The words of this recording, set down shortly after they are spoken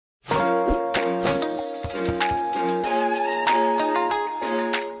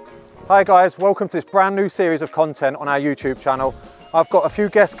Hi guys, welcome to this brand new series of content on our YouTube channel. I've got a few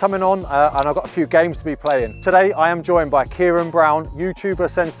guests coming on and I've got a few games to be playing. Today I am joined by Kieran Brown, YouTuber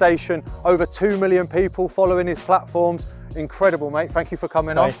sensation, over 2 million people following his platforms. Incredible, mate. Thank you for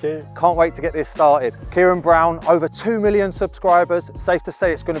coming on. Thank you. Can't wait to get this started. Kieran Brown, over 2 million subscribers. Safe to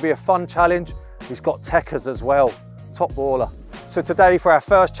say it's going to be a fun challenge. He's got techers as well. Top baller. So today for our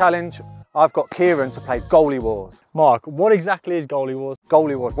first challenge, I've got Kieran to play Goalie Wars. Mark, what exactly is Goalie Wars?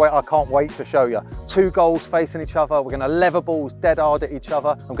 Goalie Wars, wait, I can't wait to show you. 2 goals facing each other. We're going to lever balls dead hard at each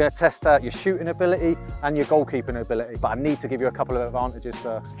other. I'm going to test out your shooting ability and your goalkeeping ability, but I need to give you a couple of advantages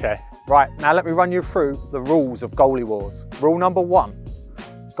first. Okay. Right, now let me run you through the rules of Goalie Wars. Rule number 1,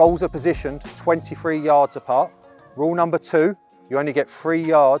 goals are positioned 23 yards apart. Rule number 2, you only get 3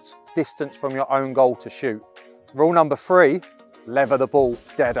 yards distance from your own goal to shoot. Rule number 3, lever the ball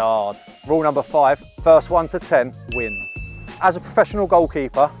dead hard. Rule number 5, first 1 to 10 wins. As a professional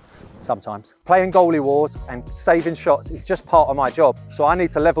goalkeeper, sometimes, playing Goalie Wars and saving shots is just part of my job. So I need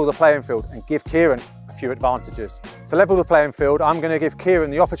to level the playing field and give Kieran a few advantages. To level the playing field, I'm going to give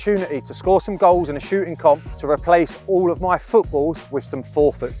Kieran the opportunity to score some goals in a shooting comp to replace all of my footballs with some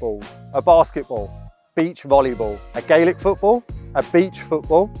forfeit balls. A basketball, beach volleyball, a Gaelic football, a beach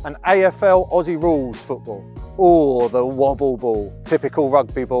football, an AFL Aussie rules football, or the wobble ball, typical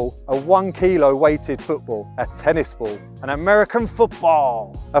rugby ball, a 1 kilo weighted football, a tennis ball, an American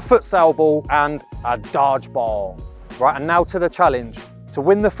football, a futsal ball, and a dodgeball. Right, and now to the challenge. To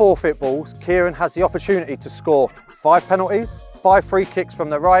win the forfeit balls, Kieran has the opportunity to score 5 penalties, 5 free kicks from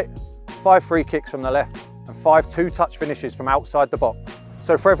the right, 5 free kicks from the left, and 5 two-touch finishes from outside the box.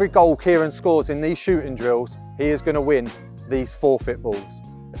 So for every goal Kieran scores in these shooting drills, he is going to win these forfeit balls.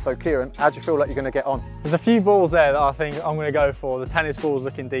 So Kieran, how do you feel like you're going to get on? There's a few balls there that I think I'm going to go for. The tennis ball's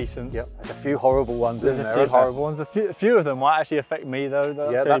looking decent. Yep, there's a few horrible ones. There's a few horrible ones. A few of them might actually affect me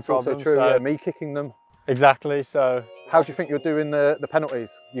though. Yeah, that's also true. So, yeah, me kicking them. Exactly. So how do you think you're doing the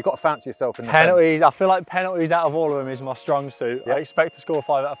penalties? You've got to fancy yourself in the penalties. I feel like penalties out of all of them is my strong suit. Yep. I expect to score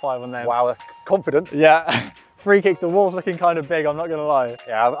 5 out of 5 on them. Wow, that's confidence. Yeah. Free kicks, the wall's looking kind of big, I'm not going to lie.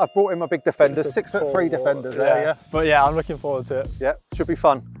 Yeah, I've brought in my big defenders, 6'3" defenders there, yeah. But yeah, I'm looking forward to it. Yeah, should be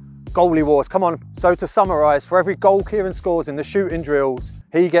fun. Goalie Wars, come on. So to summarise, for every goal Kieran scores in the shooting drills,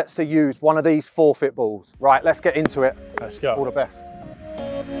 he gets to use one of these forfeit balls. Right, let's get into it. Let's go. All the best.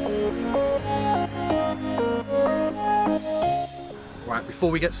 Right,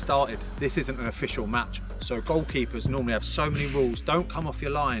 before we get started, this isn't an official match. So goalkeepers normally have so many rules. Don't come off your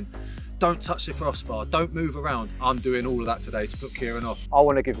line. Don't touch the crossbar, don't move around. I'm doing all of that today to put Kieran off. I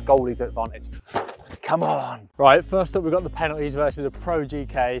want to give goalies advantage. Come on. Right, first up we've got the penalties versus a pro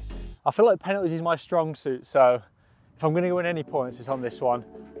GK. I feel like penalties is my strong suit, so if I'm going to win any points, it's on this one.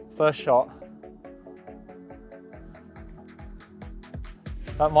 First shot.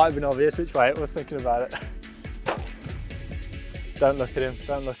 That might have been obvious which way I was thinking about it. Don't look at him,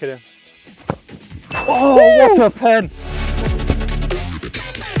 don't look at him. Oh, woo! What a pen!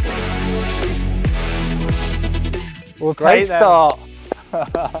 We'll Great start.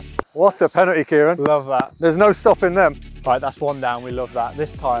 What a penalty, Kieran. Love that. There's no stopping them. Right, that's 1 down, we love that.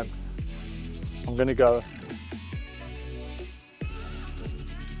 This time, I'm gonna go.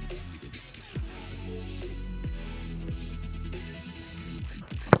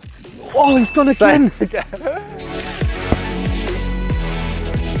 Oh, he's gone again.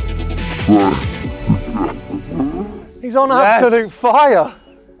 He's on absolute fire.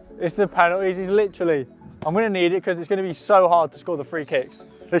 It's the penalties, he's literally. I'm going to need it because it's going to be so hard to score the free kicks.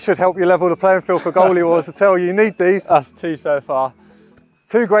 This should help you level the playing field for Goalie Wars. To tell you need these. That's 2 so far.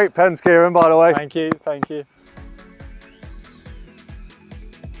 2 great pens, Kieran, by the way. Thank you, thank you.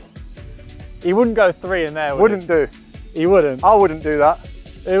 He wouldn't go 3 in there, would he? Wouldn't do. He wouldn't. I wouldn't do that.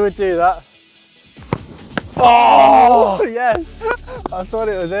 Who would do that? Oh! Yes! I thought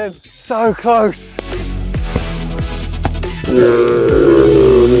it was in. So close.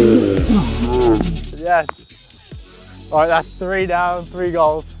 Yes. All right, that's 3 down, 3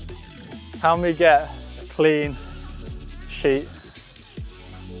 goals. How many get? Clean sheet.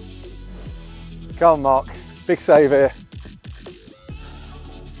 Come on, Mark. Big save here.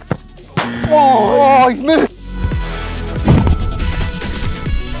 Oh, he's missed.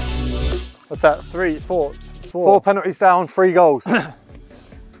 What's that? 3, 4. 4 penalties down, 3 goals. All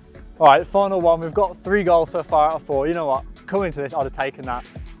right, final one. We've got 3 goals so far out of 4. You know what? Coming to this, I'd have taken that.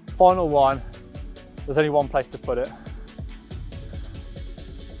 Final one. There's only one place to put it.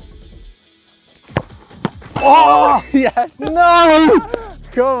 Oh, yes. No!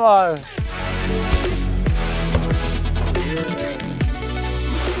 Come on.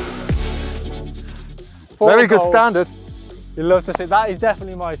 Very good standard. You love to see, that is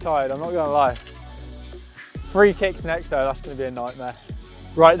definitely my side, I'm not gonna lie. Free kicks next though, that's gonna be a nightmare.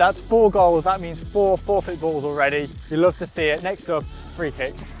 Right, that's 4 goals, that means 4 forfeit balls already. You love to see it. Next up, free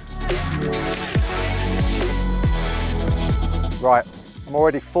kicks. Right, I'm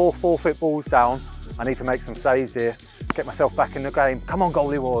already 4 forfeit balls down. I need to make some saves here, get myself back in the game. Come on,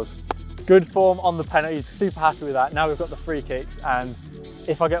 Goalie Wars. Good form on the penalties, super happy with that. Now we've got the free kicks, and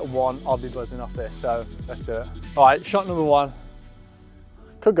if I get 1, I'll be buzzing off this, so let's do it. All right, shot number 1.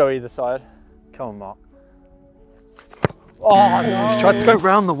 Could go either side. Come on, Mark. Oh, no. He's tried to go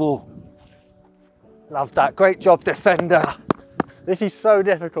round the wall. Love that, great job, defender. This is so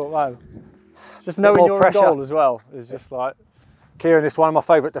difficult, man. Just knowing you're in goal as well is just like... Kieran is one of my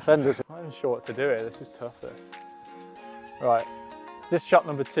favourite defenders. I'm not even sure what to do here, this is tough, this. Right, is this shot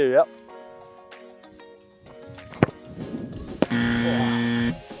number 2, yep.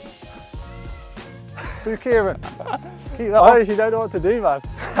 To Kieran. Keep that I actually don't know what to do, man.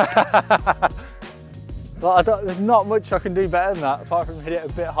 Like, there's not much I can do better than that, apart from hit it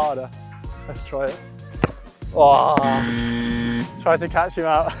a bit harder. Let's try it. Oh, try to catch him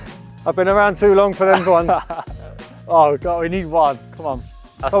out. I've been around too long for them ones. Oh God, we need 1. Come on.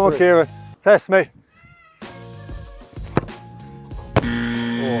 Come on, Kieran. Test me.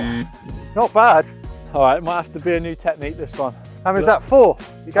 Oh. Not bad. All right, might have to be a new technique this one. How many is that, 4?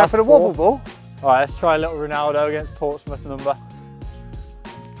 You going for the 4. wobble ball? All right, let's try a little Ronaldo against Portsmouth number.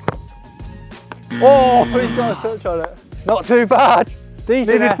 Oh, he's got a touch on it. It's not too bad. Decent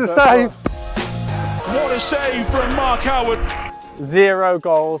Needed effort, to save. What a save from Mark Howard. 0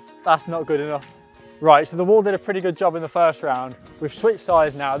 goals, that's not good enough. Right, so the wall did a pretty good job in the first round. We've switched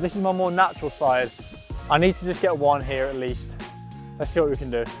sides now. This is my more natural side. I need to just get 1 here at least. Let's see what we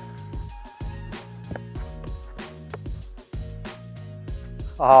can do.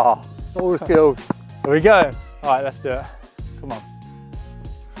 Ah, all the skills. Here we go. All right, let's do it. Come on.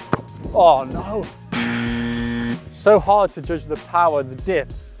 Oh no. So hard to judge the power, the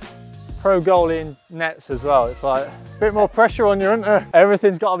dip. Pro goalie in nets as well. It's like a bit more pressure on you, isn't there?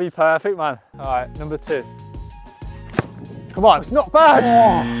 Everything's got to be perfect, man. All right, number 2. Come on. It's not bad.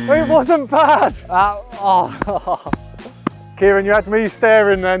 Oh. It wasn't bad. Kieran, you had me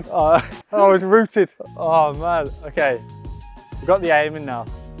staring then. I was rooted. Oh man. Okay. We've got the aim in now.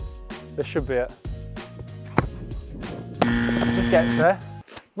 This should be it. Just gets there.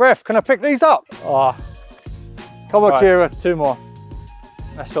 Ref, can I pick these up? Oh. Come on, Right, Kieran. 2 more.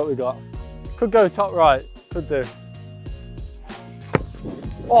 That's what we got. Could go top right. Could do.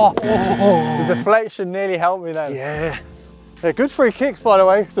 Oh. The deflection nearly helped me then. Yeah. They're good free kicks, by the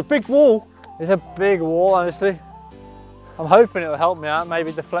way. It's a big wall. It's a big wall, honestly. I'm hoping it'll help me out.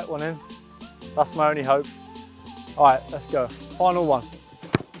 Maybe deflect 1 in. That's my only hope. All right, let's go. Final 1.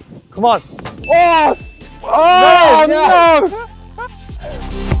 Come on. Oh! Oh, no!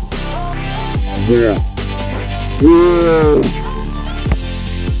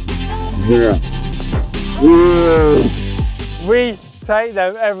 We take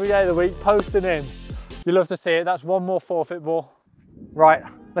them every day of the week, posting in. You love to see it. That's 1 more forfeit ball. Right,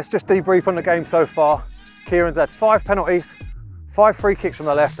 let's just debrief on the game so far. Kieran's had 5 penalties, 5 free kicks from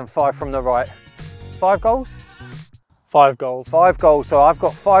the left and 5 from the right. 5 goals? 5 goals. 5 goals, so I've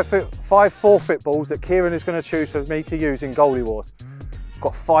got 5 forfeit balls that Kieran is going to choose for me to use in Goalie Wars.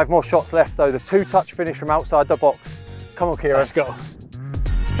 Got 5 more shots left though, the 2-touch finish from outside the box. Come on, Kieran. Let's go.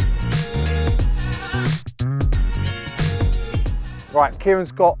 Right,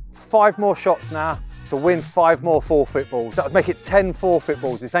 Kieran's got 5 more shots now to win 5 more forfeit balls. That would make it 10 forfeit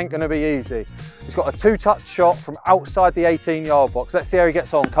balls. This ain't going to be easy. He's got a 2-touch shot from outside the 18-yard box. Let's see how he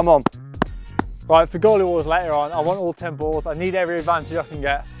gets on. Come on. Right, for Goalie Wars later on, I want all 10 balls. I need every advantage I can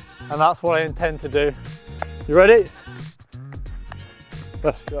get, and that's what I intend to do. You ready?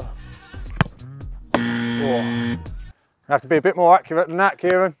 Let's go. You have to be a bit more accurate than that,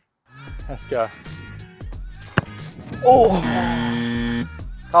 Kieran. Let's go. Oh!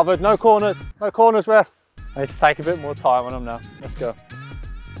 Covered, no corners, ref. I need to take a bit more time on them now. Let's go.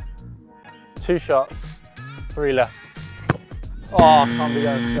 2 shots, 3 left. Oh, I can't be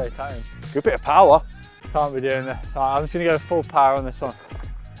going straight at him. Good bit of power. Can't be doing this. Right, I'm just gonna go full power on this one.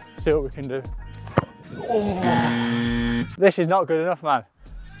 See what we can do. Oh. This is not good enough, man.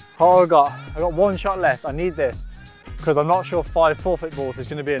 Oh, I got 1 shot left. I need this because I'm not sure 5 forfeit balls is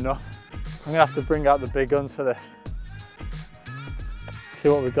gonna be enough. I'm gonna have to bring out the big guns for this. See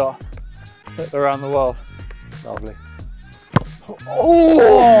what we've got around the world. Lovely.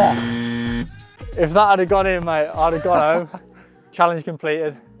 Oh! If that had gone in, mate, I'd have gone home. Challenge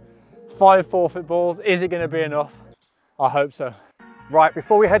completed. 5 forfeit balls. Is it going to be enough? I hope so. Right,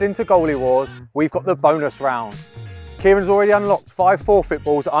 before we head into Goalie Wars, we've got the bonus round. Kieran's already unlocked 5 forfeit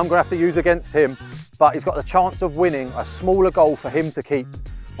balls that I'm going to have to use against him, but he's got the chance of winning a smaller goal for him to keep,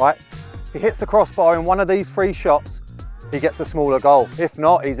 right? If he hits the crossbar in one of these 3 shots, he gets a smaller goal. If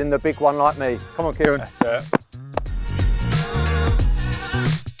not, he's in the big one like me. Come on, Kieran. Let's do it.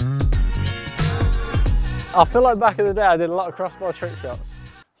 I feel like back in the day I did a lot of crossbar trick shots,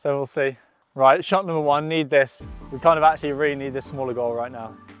 so we'll see. Right, shot number 1, need this. We kind of actually really need this smaller goal right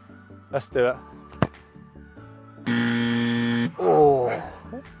now. Let's do it. Oh,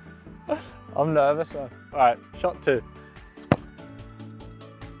 I'm nervous, man. All right, shot 2.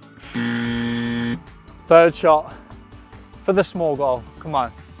 3rd shot for the small goal. Come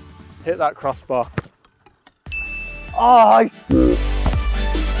on, hit that crossbar. Oh,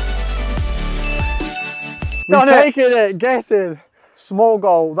 You're taking it, get in. Small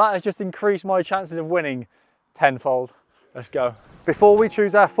goal, that has just increased my chances of winning tenfold. Let's go. Before we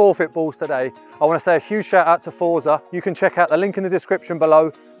choose our forfeit balls today, I want to say a huge shout out to Forza. You can check out the link in the description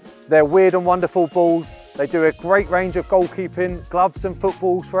below. They're weird and wonderful balls. They do a great range of goalkeeping, gloves and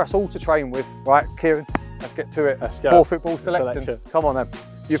footballs for us all to train with. Right, Kieran, let's get to it. Let's go. Forfeit ball selection. Come on then.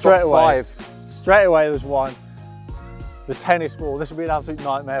 You've got 5. Straight away there's 1. The tennis ball, this would be an absolute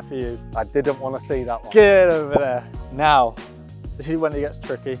nightmare for you. I didn't want to see that one. Get over there. Now, this is when it gets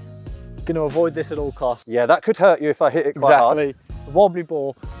tricky. Going to avoid this at all costs. Yeah, that could hurt you if I hit it quite hard. Exactly. The wobbly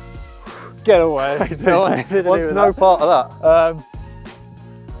ball. Get away. What's no part of that?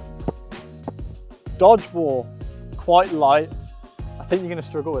 Dodgeball, quite light. I think you're going to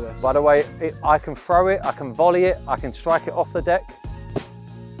struggle with this. By the way, I can throw it, I can volley it, I can strike it off the deck.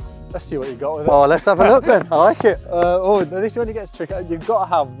 Let's see what you got with it. Oh, let's have a look then. I like it. Oh, this one gets tricky. You've got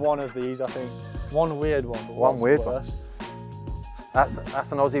to have one of these, I think. One weird one. But one weird one. That's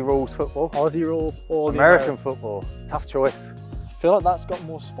an Aussie rules football. Aussie rules or American football. Tough choice. I feel like that's got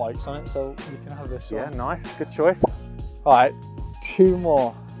more spikes on it, so you can have this one. Yeah, nice. Good choice. All right, 2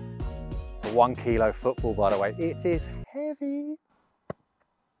 more. It's a 1 kilo football, by the way. It is heavy.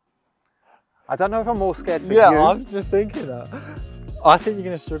 I don't know if I'm more scared for you. Yeah, I'm just thinking that. I think you're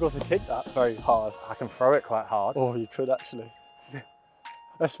going to struggle to kick that very hard. I can throw it quite hard. Oh, you could actually.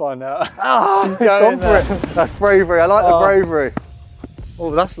 Let's find out. Ah, he's gone for it. That's bravery. I like the bravery. Oh,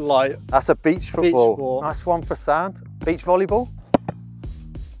 that's light. That's a beach football. Beach ball. Nice one for sand. Beach volleyball.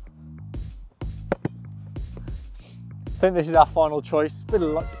 I think this is our final choice.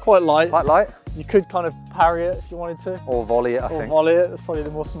 Quite light. Quite light. You could kind of parry it if you wanted to. Or volley it, I think. Or volley it. That's probably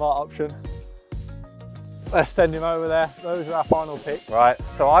the more smart option. Let's send him over there. Those are our final picks. Right,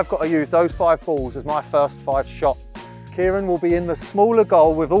 so I've got to use those 5 balls as my first 5 shots. Kieran will be in the smaller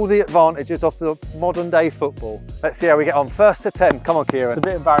goal with all the advantages of the modern day football. Let's see how we get on. 1st to 10. Come on, Kieran. It's a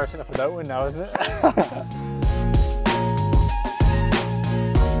bit embarrassing if I don't win now, isn't it?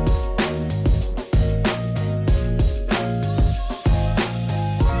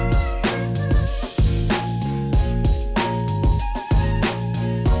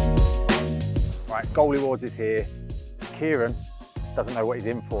 Right, Goalie Wars is here. Kieran doesn't know what he's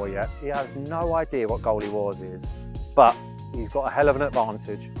in for yet. He has no idea what Goalie Wars is, but he's got a hell of an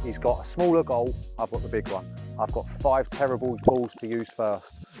advantage. He's got a smaller goal, I've got the big one. I've got 5 terrible balls to use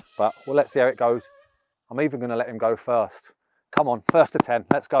first, but well, let's see how it goes. I'm even gonna let him go first. Come on, 1st to 10,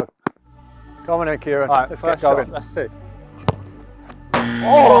 let's go. Come on in, Kieran, right, let's get going. Shot. Let's see.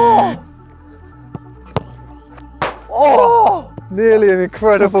 Oh! Oh! Nearly an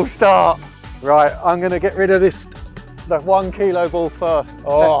incredible start. Right, I'm gonna get rid of the 1 kilo ball first.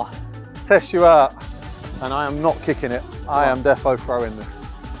 Oh. Test you out. And I am not kicking it. I am defo throwing this.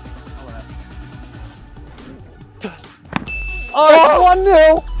 Oh,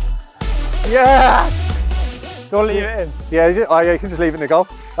 1-0! Yes! Don't leave it in. Yeah, you can just leave it in the goal.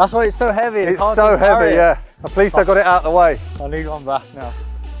 That's why it's so heavy. It's so heavy, yeah. At least I got it out of the way. I need one back now.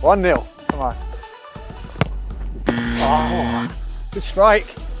 1-0. Come on. Oh, good strike.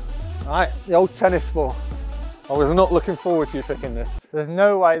 Right, the old tennis ball. I was not looking forward to you picking this. There's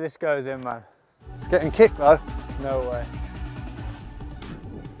no way this goes in, man. It's getting kicked though. No way.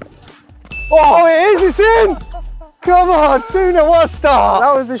 Oh, it is, it's in! Come on, 2-0, what a start!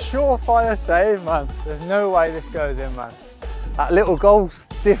 That was the surefire save, man. There's no way this goes in, man. That little goal's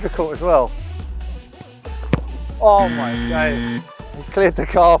difficult as well. Oh my days. He's cleared the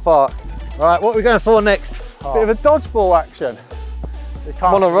car park. Right, what are we going for next? Oh. Bit of a dodgeball action. You can't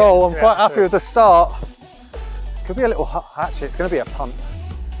I'm on a roll, I'm quite happy too. with the start. Could be a little, actually it's going to be a punt.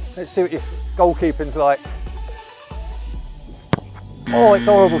 Let's see what your goalkeeping's like. Oh, it's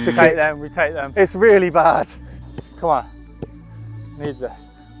horrible to take kick. them, we take them. It's really bad. Come on, need this.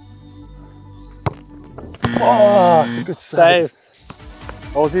 Oh, it's a good save.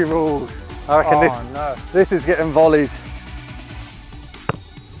 Save. Aussie rules. I reckon this is getting volleyed.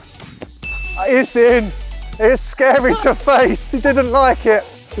 It's in. It's scary to face. He didn't like it.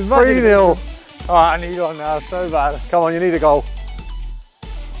 3-0. All right, I need one now, so bad. Come on, you need a goal.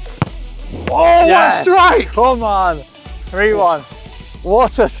 Oh, yes. What a strike! Come on. 3-1.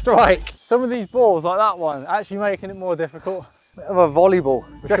 What a strike. Some of these balls, like that one, actually making it more difficult. Bit of a volleyball.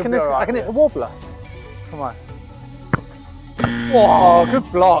 Do you reckon I can hit a wobbler? Come on. Oh,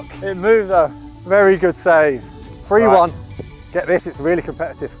 good block. It moved though. Very good save. 3-1. Right. Get this, it's really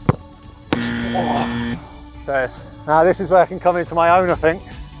competitive. So, now this is where I can come into my own, I think.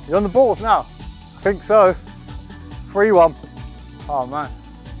 you're on the balls now? I think so. 3-1. Oh man.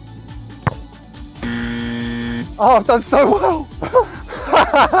 Oh, I've done so well.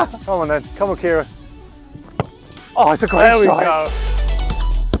 Come on then, come on Kieran. Oh, it's a great strike.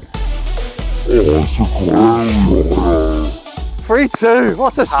 There we go. 3-2,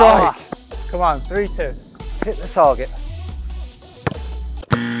 what a strike. Come on, 3-2. Hit the target.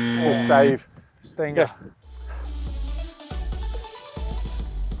 Good save. Stinger. Yes.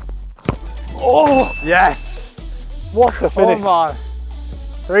 Oh! Yes! What a finish. Come on.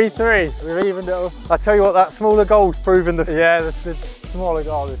 3-3, we've evened it up. I tell you what, that smaller goal's proven the... Yeah, the smaller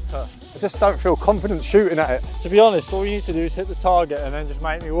goal is tough. I just don't feel confident shooting at it. To be honest, all you need to do is hit the target and then just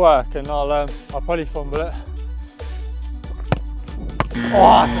make me work, and I'll probably fumble it.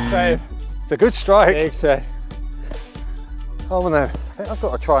 Oh, that's a save. It's a good strike. Big save. Come on then. I think I've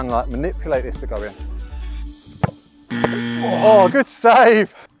got to try and like manipulate this to go in. Oh, good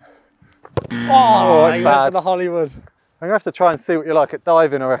save. Oh, it's you bad. went for the Hollywood. I'm gonna have to try and see what you like at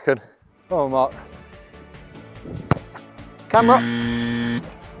diving, I reckon. Come on, Mark. Camera.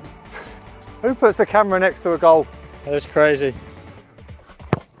 Who puts a camera next to a goal? That is crazy.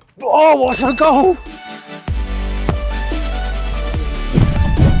 Oh, what a goal!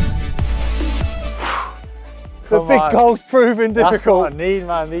 The big goal's proving difficult. That's what I need,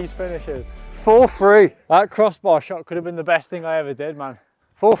 man, these finishes. 4-3. That crossbar shot could have been the best thing I ever did, man.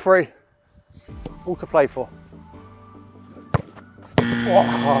 4-3. All to play for.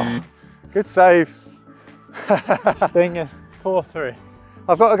 Oh, good save. Stinging. 4-3.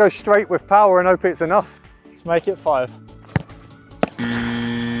 I've got to go straight with power and hope it's enough. Let's make it 5.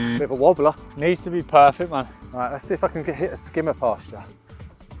 Bit of a wobbler. Needs to be perfect, man. Right, let's see if I can hit a skimmer past you.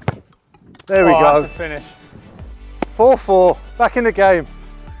 There we go. That's a finish. 4-4, back in the game.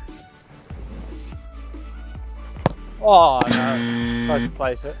 Oh no, try to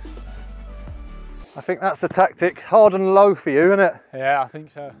place it. I think that's the tactic. Hard and low for you, isn't it? Yeah, I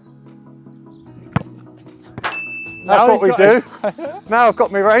think so. That's what we do. Now I've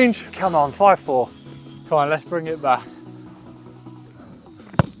got my range. Come on, 5-4. Come on, let's bring it back.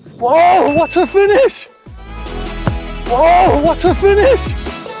 Whoa, what a finish! Whoa, what a finish!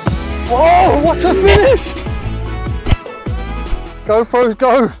 Whoa, what a finish! Go pros,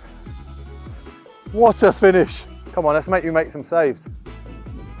 go! What a finish! Come on, let's make you make some saves.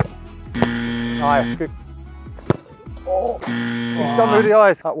 Nice, good. Oh, he's done with the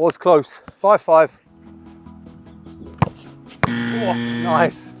eyes. That was close. 5-5. Oh,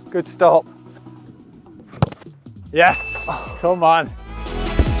 nice, good stop. Yes, come on.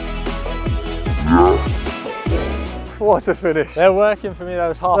 What a finish. They're working for me,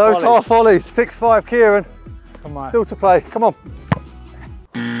 those half volleys. Those half volleys. 6-5, Kieran. Come on. Still to play, come on.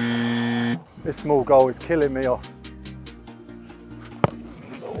 This small goal is killing me off.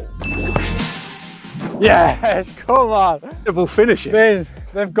 Yes, come on. Incredible finishing.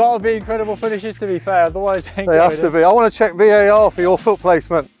 They've got to be incredible finishes, to be fair, otherwise they ain't They have to be. I want to check VAR for your foot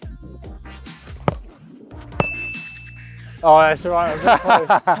placement. Oh, that's all right.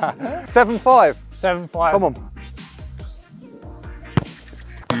 7-5. 7-5. Come on.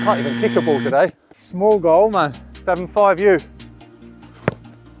 I can't even kick a ball today. Small goal, man. 7-5 you.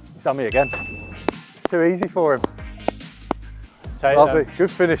 He's done me again. It's too easy for him. Take Lovely, them.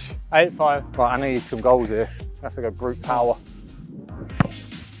 good finish. 8-5. Right, I need some goals here. I have to go brute power.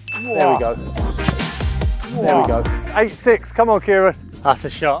 Whoa. There we go. Whoa. There we go. 8-6, come on Kieran. That's a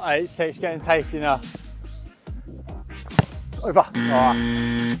shot. 8-6, getting tasty now. Over.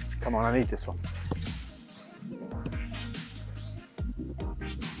 Oh, come on, I need this one.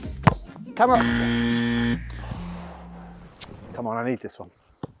 Camera. Come on, I need this one.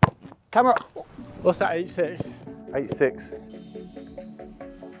 Camera. What's that, 8-6? 8-6.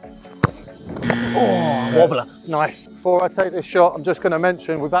 Oh, wobbler. Nice. Before I take this shot, I'm just going to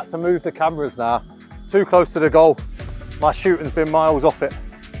mention we've had to move the cameras now. Too close to the goal. My shooting's been miles off it.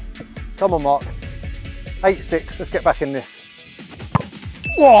 Come on, Mark. 8-6. Let's get back in this.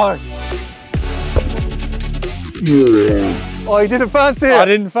 Whoa. Oh, you didn't fancy it? I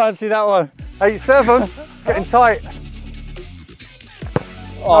didn't fancy that one. 8-7. It's getting tight.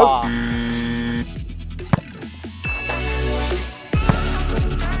 Oh.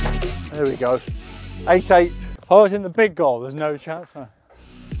 There we go. 8-8. If I was in the big goal, there's no chance, man.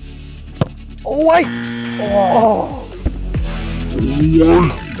 Oh, wait! Oh.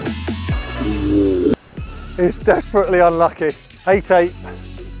 It's desperately unlucky.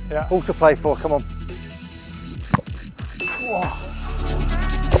 8-8. Yeah. All to play for, come on.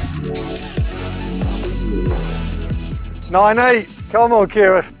 9-8. Come on,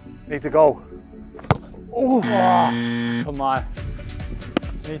 Kieran. Needs a goal. Oh, come on.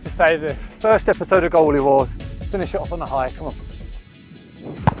 Need to save this. First episode of Goalie Wars. Finish it off on a high, come on.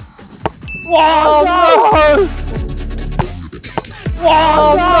 Oh, no!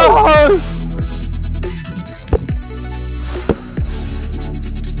 Oh, no!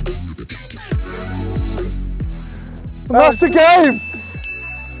 And that's the game!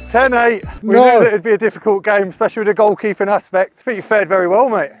 10-8. We knew that it'd be a difficult game, especially with the goalkeeping aspect, but you fared very well,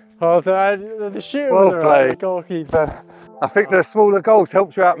 mate. Oh, the shooter Well was alright, played. the goalkeeper. I think the smaller goals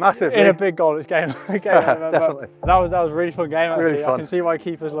helped you out massively. In a big goal, it's game. Definitely. That was a really fun game, actually. Really fun. I can see why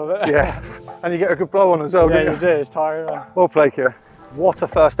keepers love it. Yeah, and you get a good blow on as well, Yeah, don't you do, it's tiring, man. Well played, Kieran. What a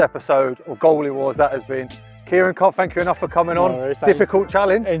first episode of Goalie Wars that has been. Kieran, can't thank you enough for coming on. worries, Difficult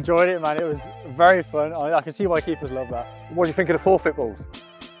challenge. Enjoyed it, man. It was very fun. I can see why keepers love that. What do you think of the forfeit balls?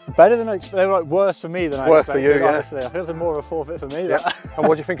 Better than I expected. They were like worse for me than I Worse for expected, you, yeah. honestly. I feel it's more of a forfeit for me. Yeah. And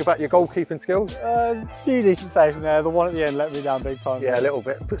what do you think about your goalkeeping skills? A few decent saves in there. The one at the end let me down big time. Yeah, a little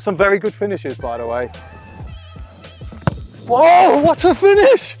bit. Some very good finishes, by the way. Whoa, what a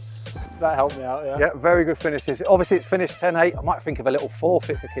finish! That helped me out, yeah. Yeah, very good finishes. Obviously, it's finished 10-8. I might think of a little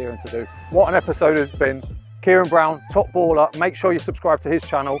forfeit for Kieran to do. What an episode it's been. Kieran Brown, top baller. Make sure you subscribe to his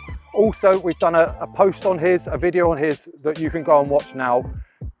channel. Also, we've done a post on his, a video on his that you can go and watch now.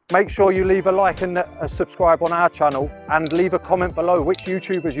 Make sure you leave a like and a subscribe on our channel and leave a comment below which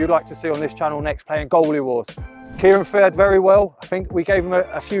YouTubers you'd like to see on this channel next playing Goalie Wars. Kieran fared very well. I think we gave him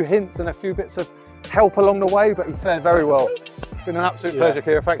a few hints and a few bits of help along the way, but he fared very well. It's been an absolute pleasure,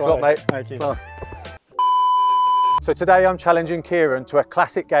 Kieran. Thanks a lot, mate. Thank you. So today I'm challenging Kieran to a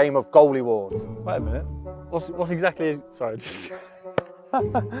classic game of Goalie Wars. Wait a minute. What's exactly, sorry.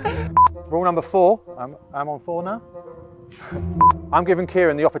 Rule number 4, I'm on 4 now. I'm giving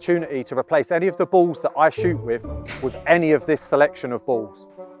Kieran the opportunity to replace any of the balls that I shoot with any of this selection of balls.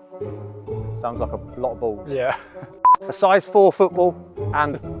 Sounds like a lot of balls. Yeah. A size 4 football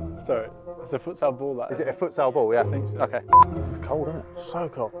and... Sorry, it's a futsal ball that Is it a futsal ball? Yeah. I think so. Okay. It's cold, isn't it? So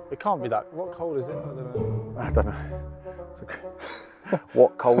cold. It can't be that. What cold is it? I don't know. I don't know.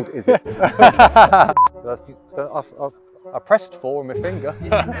 What cold is it? I pressed 4 on my finger.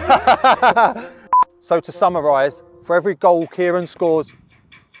 So to summarise, for every goal Kieran scores...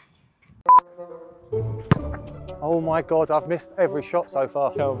 Oh my God, I've missed every shot so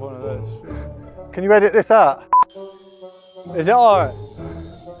far. Kill one of those. Can you edit this out? Is it alright?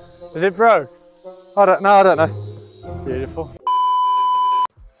 Is it broke? I don't know. Beautiful.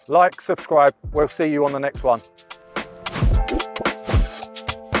 Like, subscribe, we'll see you on the next one.